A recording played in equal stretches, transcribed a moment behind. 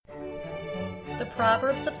The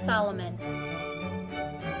Proverbs of Solomon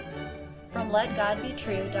from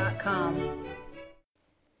LetGodBetrue.com.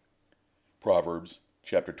 Proverbs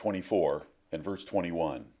chapter 24 and verse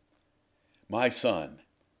 21. My son,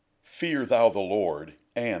 fear thou the Lord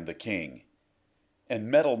and the king, and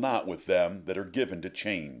meddle not with them that are given to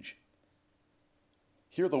change.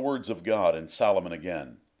 Hear the words of God and Solomon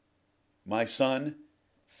again. My son,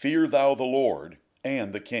 fear thou the Lord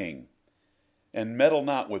and the king, and meddle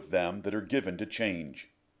not with them that are given to change.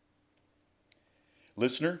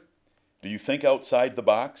 Listener, do you think outside the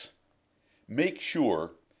box? Make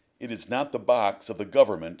sure it is not the box of the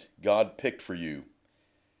government God picked for you.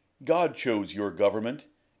 God chose your government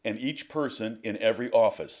and each person in every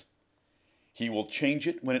office. He will change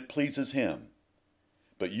it when it pleases Him.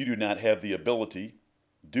 But you do not have the ability,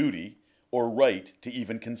 duty, or right to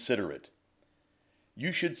even consider it.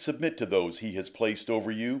 You should submit to those He has placed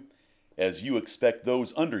over you, as you expect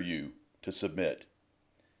those under you to submit.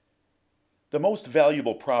 The most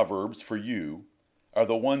valuable proverbs for you are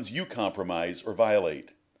the ones you compromise or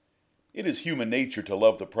violate. It is human nature to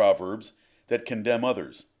love the proverbs that condemn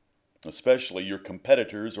others, especially your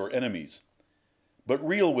competitors or enemies. But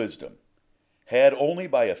real wisdom, had only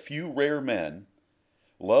by a few rare men,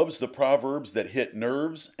 loves the proverbs that hit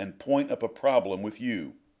nerves and point up a problem with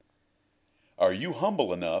you. Are you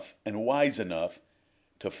humble enough and wise enough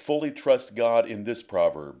to fully trust God in this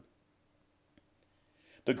proverb?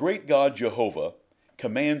 The great God Jehovah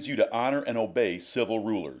commands you to honor and obey civil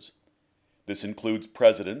rulers. This includes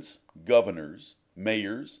presidents, governors,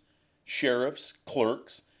 mayors, sheriffs,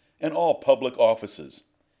 clerks, and all public offices.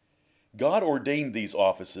 God ordained these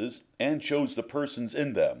offices and chose the persons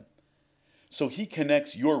in them, so He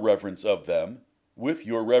connects your reverence of them with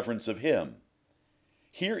your reverence of Him.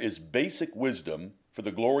 Here is basic wisdom for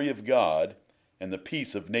the glory of God and the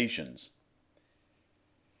peace of nations.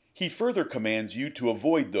 He further commands you to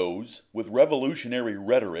avoid those with revolutionary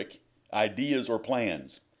rhetoric, ideas, or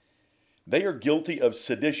plans. They are guilty of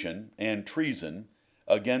sedition and treason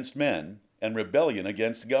against men and rebellion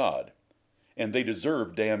against God, and they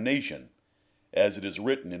deserve damnation, as it is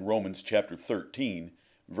written in Romans chapter 13,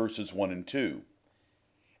 verses 1 and 2.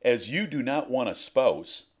 As you do not want a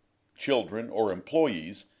spouse, children, or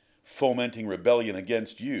employees fomenting rebellion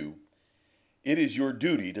against you, it is your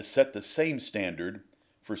duty to set the same standard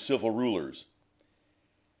for civil rulers.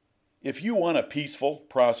 If you want a peaceful,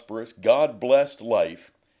 prosperous, God-blessed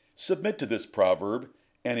life, submit to this proverb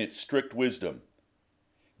and its strict wisdom.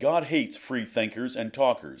 God hates free thinkers and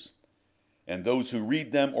talkers, and those who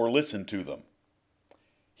read them or listen to them.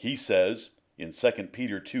 He says in 2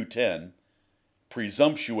 Peter 2:10,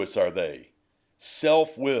 presumptuous are they,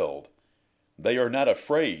 self-willed. They are not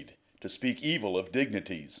afraid to speak evil of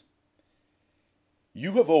dignities.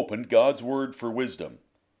 You have opened God's word for wisdom.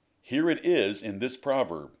 Here it is in this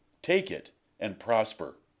proverb. Take it and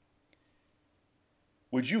prosper.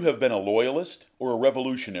 Would you have been a loyalist or a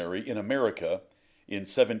revolutionary in America in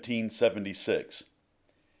 1776?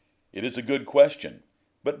 It is a good question,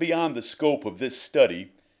 but beyond the scope of this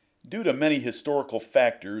study due to many historical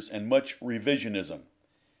factors and much revisionism.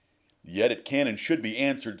 Yet it can and should be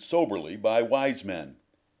answered soberly by wise men.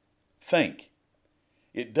 Think.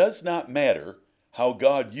 It does not matter how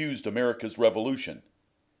God used America's revolution.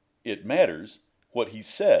 It matters what He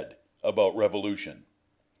said about revolution.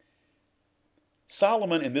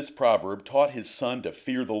 Solomon in this proverb taught his son to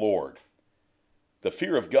fear the Lord. The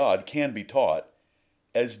fear of God can be taught,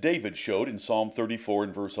 as David showed in Psalm 34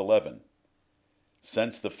 and verse 11.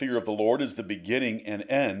 Since the fear of the Lord is the beginning and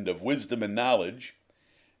end of wisdom and knowledge,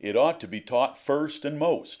 it ought to be taught first and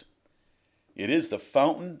most. It is the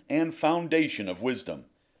fountain and foundation of wisdom,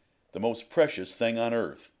 the most precious thing on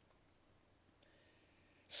earth.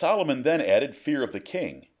 Solomon then added fear of the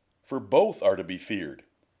king, for both are to be feared.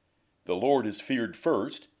 The Lord is feared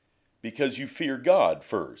first, because you fear God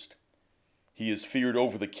first. He is feared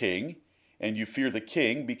over the king, and you fear the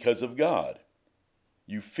king because of God.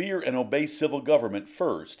 You fear and obey civil government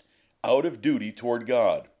first, out of duty toward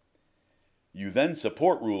God. You then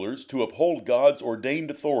support rulers to uphold God's ordained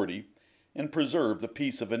authority and preserve the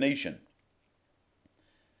peace of a nation.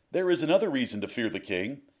 There is another reason to fear the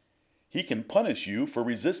king. He can punish you for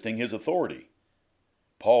resisting his authority.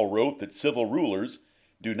 Paul wrote that civil rulers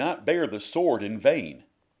do not bear the sword in vain.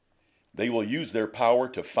 They will use their power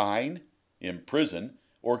to fine, imprison,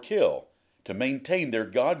 or kill to maintain their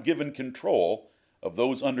God-given control of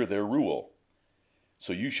those under their rule.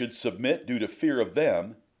 So you should submit due to fear of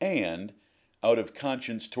them and out of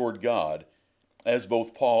conscience toward God, as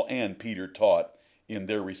both Paul and Peter taught in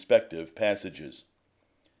their respective passages.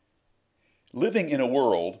 Living in a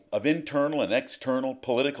world of internal and external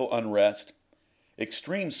political unrest,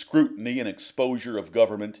 extreme scrutiny and exposure of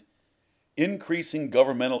government, increasing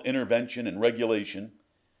governmental intervention and regulation,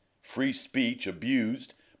 free speech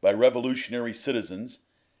abused by revolutionary citizens,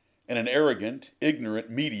 and an arrogant, ignorant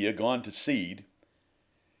media gone to seed,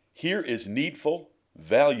 here is needful,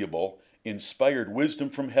 valuable, inspired wisdom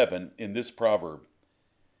from heaven in this proverb.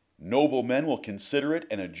 Noble men will consider it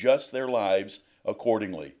and adjust their lives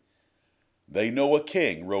accordingly. They know a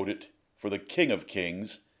king wrote it, for the King of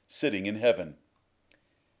Kings sitting in heaven.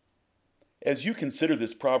 As you consider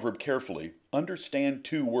this proverb carefully, understand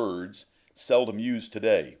two words seldom used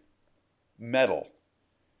today. Meddle.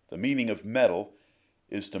 The meaning of meddle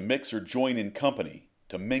is to mix or join in company,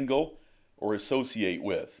 to mingle or associate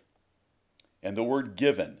with. And the word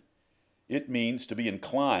given, it means to be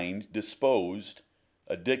inclined, disposed,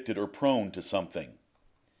 addicted, or prone to something.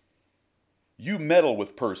 You meddle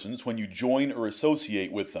with persons when you join or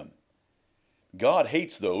associate with them. God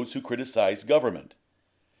hates those who criticize government,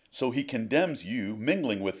 so he condemns you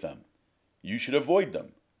mingling with them. You should avoid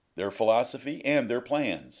them, their philosophy, and their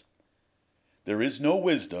plans. There is no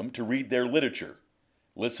wisdom to read their literature,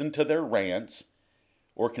 listen to their rants,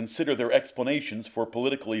 or consider their explanations for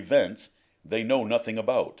political events they know nothing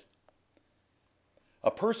about.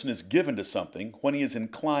 A person is given to something when he is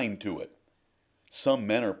inclined to it. Some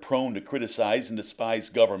men are prone to criticize and despise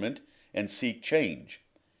government and seek change.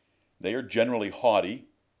 They are generally haughty,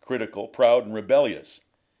 critical, proud, and rebellious.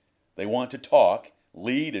 They want to talk,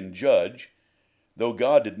 lead, and judge, though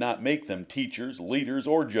God did not make them teachers, leaders,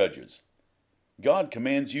 or judges. God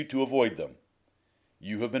commands you to avoid them.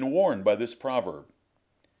 You have been warned by this proverb.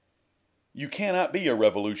 You cannot be a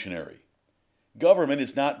revolutionary. Government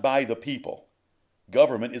is not by the people.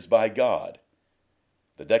 Government is by God.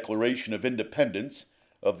 The Declaration of Independence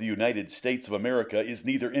of the United States of America is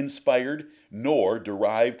neither inspired nor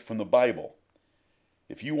derived from the Bible.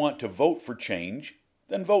 If you want to vote for change,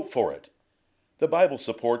 then vote for it. The Bible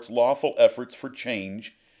supports lawful efforts for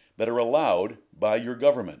change that are allowed by your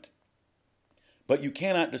government. But you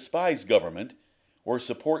cannot despise government or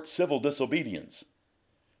support civil disobedience,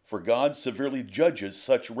 for God severely judges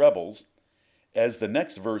such rebels, as the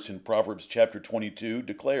next verse in Proverbs chapter 22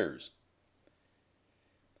 declares.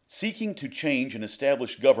 Seeking to change and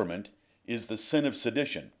establish government is the sin of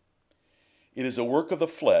sedition. It is a work of the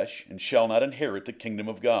flesh and shall not inherit the kingdom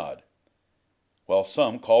of God. While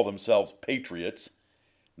some call themselves patriots,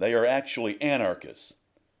 they are actually anarchists,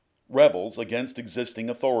 rebels against existing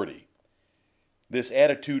authority. This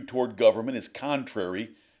attitude toward government is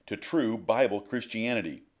contrary to true Bible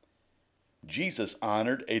Christianity. Jesus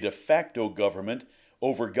honored a de facto government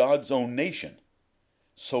over God's own nation.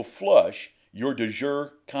 So flush your de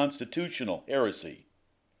jure constitutional heresy.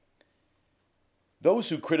 Those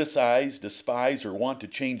who criticize, despise, or want to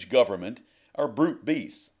change government are brute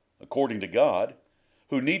beasts, according to God,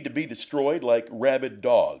 who need to be destroyed like rabid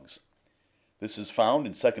dogs. This is found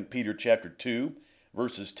in 2 Peter chapter 2,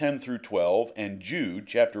 verses 10 through 12, and Jude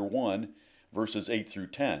chapter 1, verses 8 through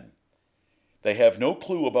 10. They have no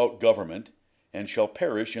clue about government and shall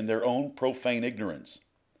perish in their own profane ignorance.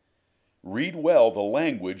 Read well the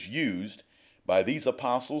language used by these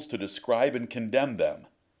apostles to describe and condemn them,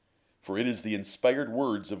 for it is the inspired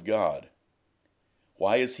words of God.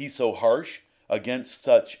 Why is he so harsh against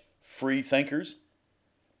such free thinkers?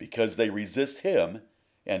 Because they resist him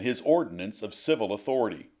and his ordinance of civil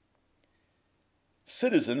authority.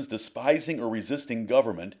 Citizens despising or resisting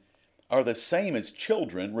government are the same as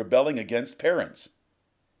children rebelling against parents,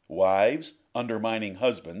 wives undermining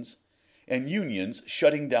husbands, and unions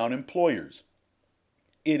shutting down employers.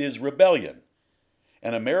 It is rebellion,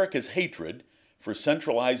 and America's hatred for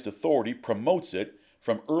centralized authority promotes it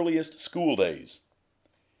from earliest school days.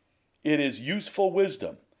 It is useful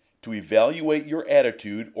wisdom to evaluate your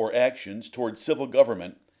attitude or actions toward civil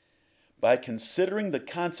government by considering the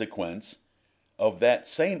consequence of that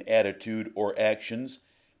same attitude or actions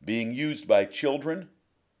being used by children,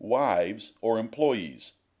 wives, or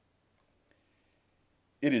employees.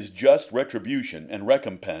 It is just retribution and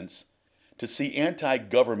recompense to see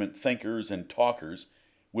anti-government thinkers and talkers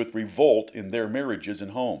with revolt in their marriages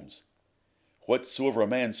and homes. Whatsoever a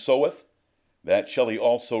man soweth, that shall he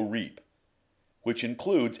also reap, which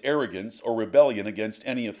includes arrogance or rebellion against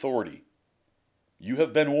any authority. You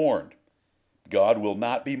have been warned. God will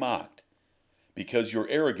not be mocked, because your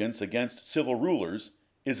arrogance against civil rulers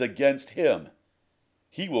is against him.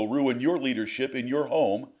 He will ruin your leadership in your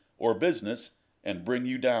home or business and bring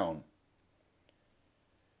you down.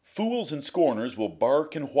 Fools and scorners will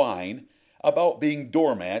bark and whine about being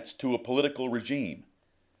doormats to a political regime,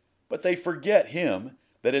 but they forget him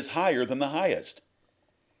that is higher than the highest.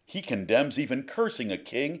 He condemns even cursing a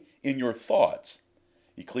king in your thoughts.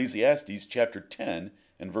 Ecclesiastes chapter 10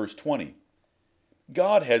 and verse 20.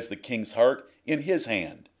 God has the king's heart in his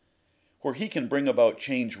hand, where he can bring about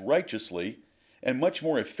change righteously and much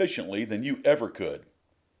more efficiently than you ever could.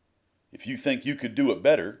 If you think you could do it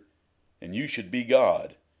better, and you should be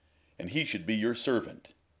God, and he should be your servant.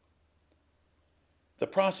 The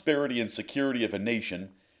prosperity and security of a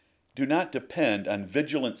nation do not depend on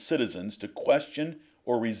vigilant citizens to question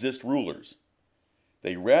or resist rulers.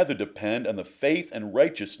 They rather depend on the faith and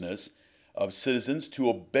righteousness of citizens to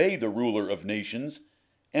obey the ruler of nations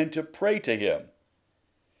and to pray to him.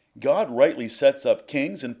 God rightly sets up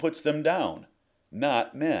kings and puts them down,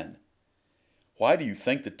 not men. Why do you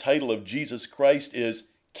think the title of Jesus Christ is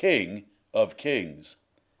King of Kings?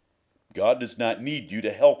 God does not need you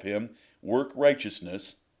to help him work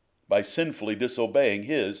righteousness by sinfully disobeying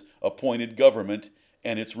his appointed government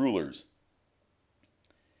and its rulers.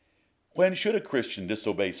 When should a Christian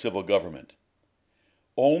disobey civil government?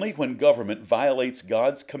 Only when government violates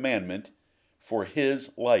God's commandment for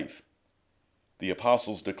his life. The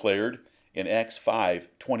apostles declared in Acts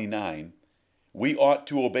 5:29, "We ought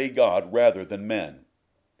to obey God rather than men."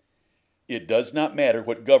 It does not matter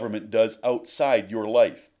what government does outside your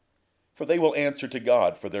life, for they will answer to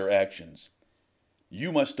God for their actions.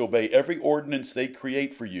 You must obey every ordinance they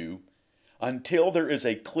create for you until there is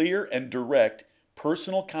a clear and direct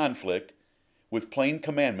personal conflict with plain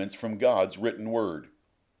commandments from God's written word.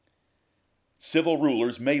 Civil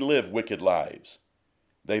rulers may live wicked lives.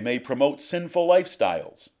 They may promote sinful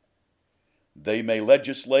lifestyles. They may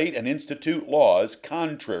legislate and institute laws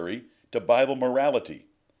contrary to Bible morality.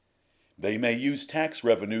 They may use tax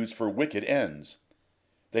revenues for wicked ends.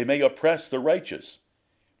 They may oppress the righteous.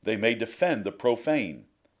 They may defend the profane.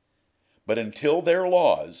 But until their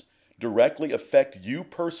laws directly affect you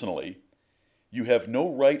personally, you have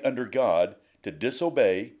no right under God to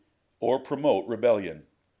disobey or promote rebellion.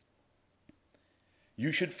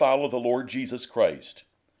 You should follow the Lord Jesus Christ,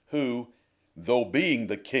 who, though being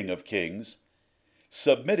the King of Kings,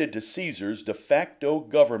 submitted to Caesar's de facto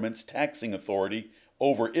government's taxing authority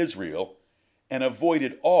over Israel and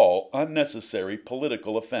avoided all unnecessary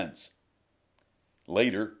political offense.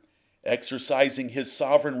 Later, exercising his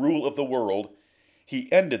sovereign rule of the world, he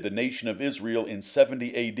ended the nation of Israel in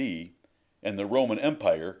 70 AD and the Roman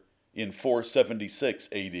Empire in 476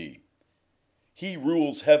 AD. He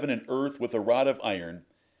rules heaven and earth with a rod of iron,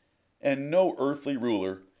 and no earthly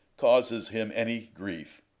ruler causes him any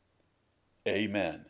grief. Amen.